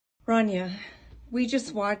Rania, we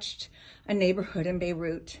just watched a neighborhood in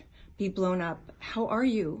Beirut be blown up. How are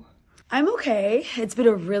you? I'm okay. It's been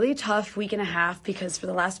a really tough week and a half because for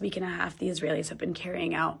the last week and a half, the Israelis have been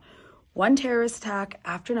carrying out one terrorist attack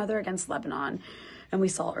after another against Lebanon. And we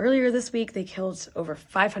saw earlier this week, they killed over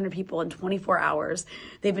 500 people in 24 hours.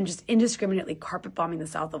 They've been just indiscriminately carpet bombing the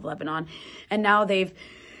south of Lebanon. And now they've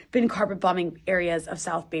been carpet bombing areas of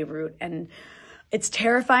South Beirut. And it's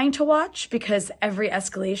terrifying to watch because every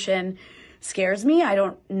escalation scares me. I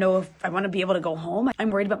don't know if I want to be able to go home. I'm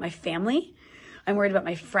worried about my family. I'm worried about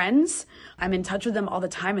my friends. I'm in touch with them all the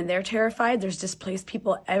time and they're terrified. There's displaced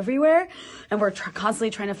people everywhere and we're constantly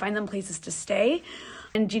trying to find them places to stay.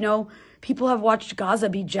 And, people have watched Gaza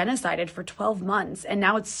be genocided for 12 months and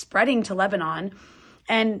now it's spreading to Lebanon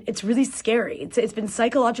and it's really scary. It's been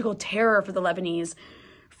psychological terror for the Lebanese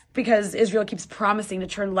because Israel keeps promising to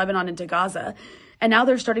turn Lebanon into Gaza. And now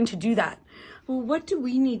they're starting to do that. Well, what do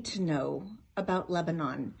we need to know about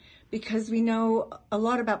Lebanon? Because we know a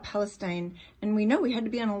lot about Palestine and we know we had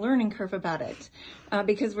to be on a learning curve about it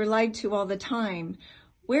because we're lied to all the time.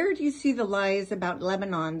 Where do you see the lies about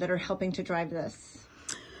Lebanon that are helping to drive this?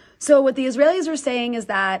 So what the Israelis are saying is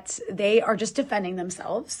that they are just defending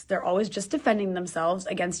themselves. They're always just defending themselves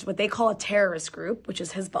against what they call a terrorist group, which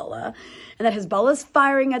is Hezbollah, and that Hezbollah is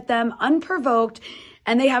firing at them unprovoked,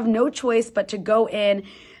 and they have no choice but to go in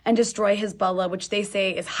and destroy Hezbollah, which they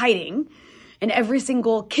say is hiding in every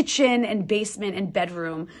single kitchen and basement and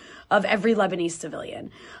bedroom of every Lebanese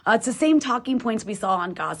civilian. It's the same talking points we saw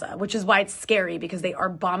on Gaza, which is why it's scary because they are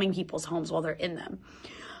bombing people's homes while they're in them.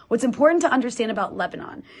 What's important to understand about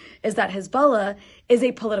Lebanon is that Hezbollah is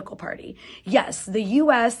a political party. Yes, the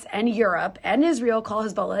US and Europe and Israel call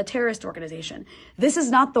Hezbollah a terrorist organization. This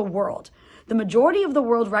is not the world. The majority of the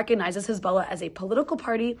world recognizes Hezbollah as a political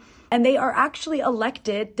party, and they are actually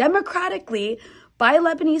elected democratically by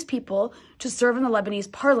Lebanese people to serve in the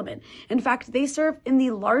Lebanese parliament. In fact, they serve in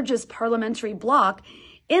the largest parliamentary bloc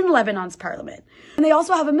in Lebanon's parliament. And they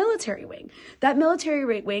also have a military wing. That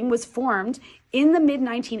military wing was formed in the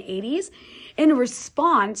mid-1980s in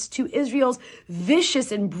response to Israel's vicious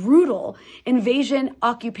and brutal invasion,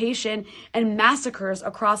 occupation, and massacres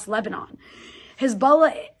across Lebanon.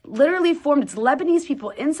 Hezbollah literally formed its Lebanese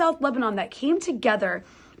people in South Lebanon that came together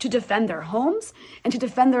to defend their homes and to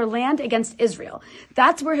defend their land against Israel.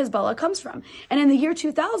 That's where Hezbollah comes from. And in the year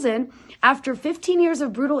 2000, after 15 years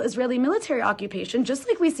of brutal Israeli military occupation, just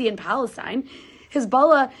like we see in Palestine,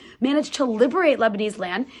 Hezbollah managed to liberate Lebanese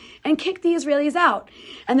land and kick the Israelis out.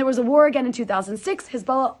 And there was a war again in 2006.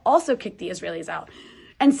 Hezbollah also kicked the Israelis out.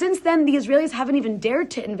 And since then, the Israelis haven't even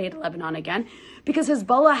dared to invade Lebanon again because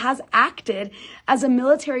Hezbollah has acted as a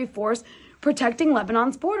military force protecting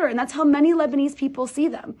Lebanon's border. And that's how many Lebanese people see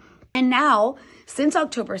them. And now, since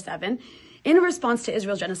October 7, in response to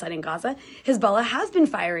Israel's genocide in Gaza, Hezbollah has been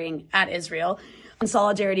firing at Israel in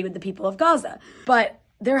solidarity with the people of Gaza. But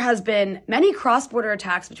there has been many cross-border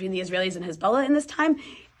attacks between the Israelis and Hezbollah in this time.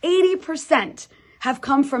 80% have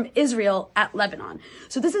come from Israel at Lebanon.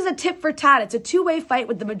 So this is a tit for tat. It's a two-way fight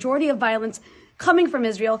with the majority of violence coming from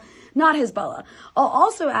Israel, not Hezbollah. I'll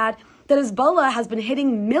also add that Hezbollah has been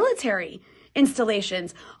hitting military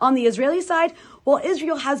installations on the Israeli side, while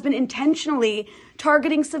Israel has been intentionally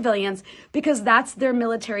targeting civilians because that's their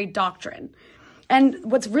military doctrine. And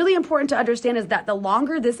what's really important to understand is that the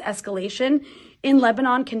longer this escalation in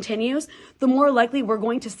Lebanon continues, the more likely we're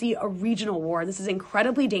going to see a regional war. This is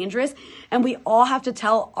incredibly dangerous, and we all have to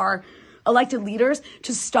tell our elected leaders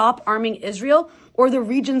to stop arming Israel, or the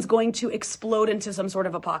region's going to explode into some sort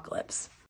of apocalypse.